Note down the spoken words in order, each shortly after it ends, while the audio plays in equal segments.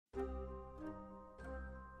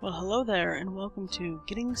Well, hello there, and welcome to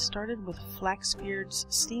Getting Started with Flaxbeard's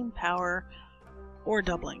Steam Power or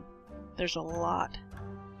Doubling. There's a lot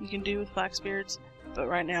you can do with Flaxbeards, but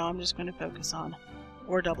right now I'm just going to focus on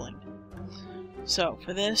or doubling. So,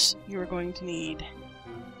 for this, you are going to need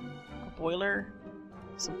a boiler,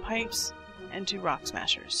 some pipes, and 2 rock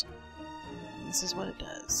smashers. And this is what it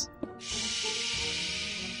does.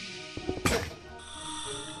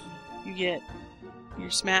 You get your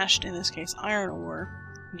smashed, in this case, iron ore.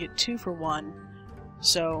 You get 2 for 1,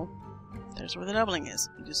 so there's where the doubling is.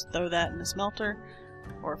 You just throw that in a smelter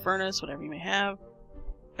or a furnace, whatever you may have.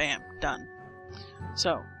 Bam, done.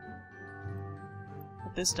 So,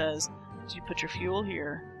 what this does is you put your fuel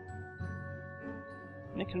here,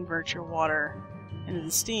 and it converts your water into the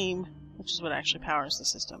steam, which is what actually powers the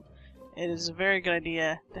system. It is a very good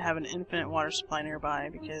idea to have an infinite water supply nearby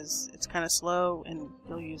because it's kind of slow and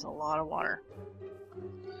you'll use a lot of water.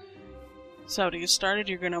 So to get started,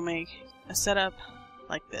 you're going to make a setup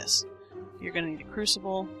like this. You're going to need a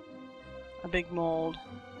crucible, a big mold,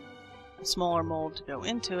 a smaller mold to go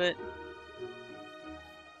into it,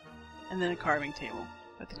 and then a carving table.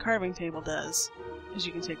 What the carving table does is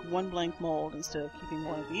you can take one blank mold instead of keeping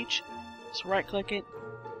one of each. Just right click it,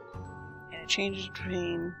 and it changes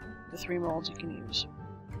between the 3 molds you can use.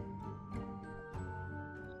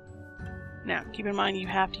 Now, keep in mind you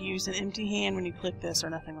have to use an empty hand when you click this or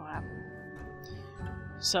nothing will happen.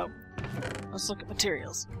 So, let's look at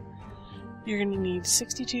materials. You're going to need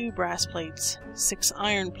 62 brass plates, 6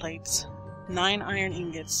 iron plates, 9 iron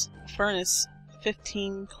ingots, a furnace,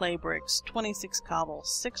 15 clay bricks, 26 cobble,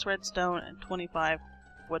 6 redstone, and 25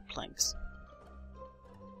 wood planks.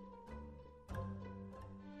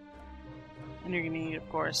 And you're going to need, of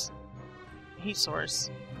course, a heat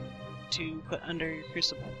source to put under your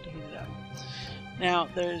crucible to heat it up. Now,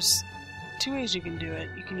 there's 2 ways you can do it.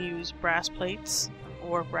 You can use brass plates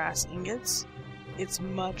or brass ingots. It's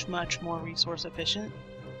much more resource efficient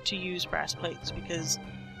to use brass plates because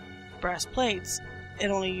brass plates, it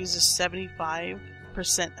only uses 75%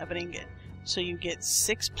 of an ingot. So you get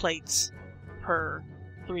 6 plates per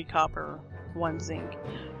 3 copper, 1 zinc,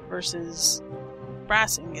 versus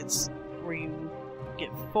brass ingots where you get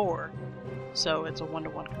 4. So it's a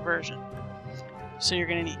 1-to-1 conversion. So you're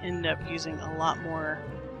going to end up using a lot more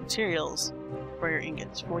materials for your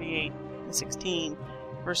ingots, 48 and 16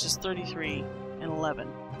 versus 33 and 11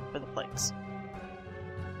 for the plates.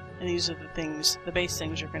 And these are the base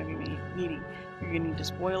things you're going to be needing. You're going to need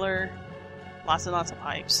this boiler, lots and lots of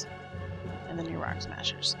pipes, and then your rock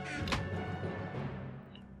smashers.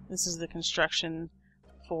 This is the construction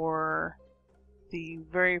for the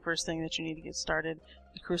very first thing that you need to get started: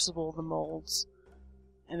 the crucible, the molds,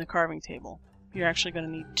 and the carving table. You're actually going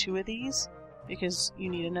to need 2 of these because you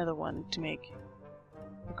need another one to make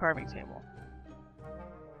the carving table.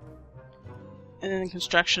 And then the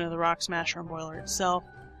construction of the rock smasher and boiler itself.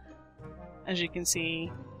 As you can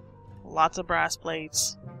see, lots of brass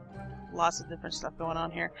plates, lots of different stuff going on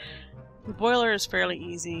here. The boiler is fairly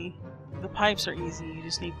easy. The pipes are easy, you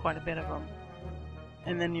just need quite a bit of them.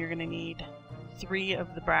 And then you're going to need 3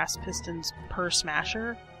 of the brass pistons per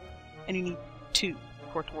smasher, and you need 2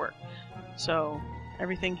 for it to work. So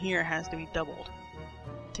everything here has to be doubled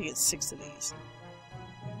to get 6 of these.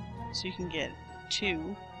 So you can get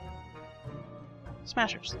 2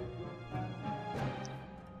 smashers.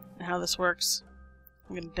 And how this works,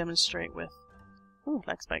 I'm going to demonstrate with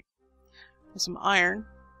Flaxbeard. With some iron.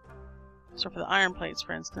 So for the iron plates,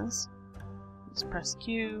 for instance, just press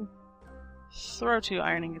Q, throw 2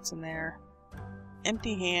 iron ingots in there,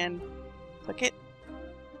 empty hand, click it,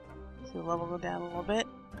 see the level go down a little bit,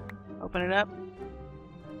 open it up,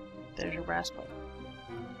 there's your brass plate.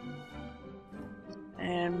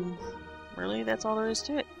 And really, that's all there is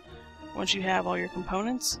to it. Once you have all your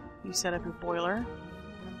components, you set up your boiler,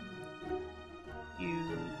 you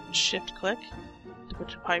shift click to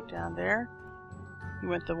put your pipe down there. You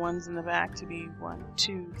want the ones in the back to be 1,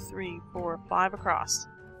 2, 3, 4, 5 across.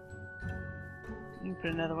 You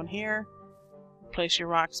put another one here, place your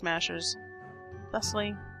rock smashers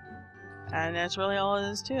thusly, and that's really all it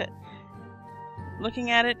is to it.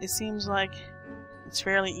 Looking at it, it seems like it's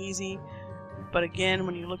fairly easy, but again,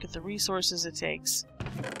 when you look at the resources it takes,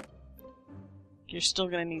 you're still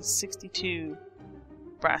going to need 62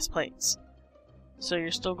 brass plates. So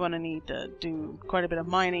you're still going to need to do quite a bit of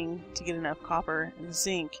mining to get enough copper and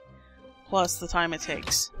zinc, plus the time it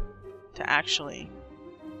takes to actually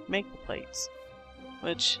make the plates,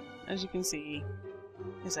 which, as you can see,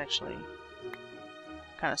 is actually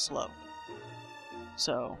kind of slow.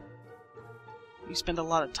 So you spend a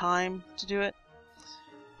lot of time to do it,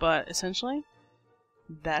 but essentially,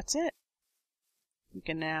 that's it. you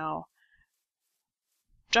can now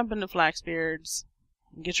jump into Flaxbeards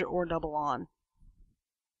and get your ore double on.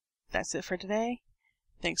 That's it for today.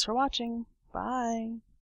 Thanks for watching. Bye.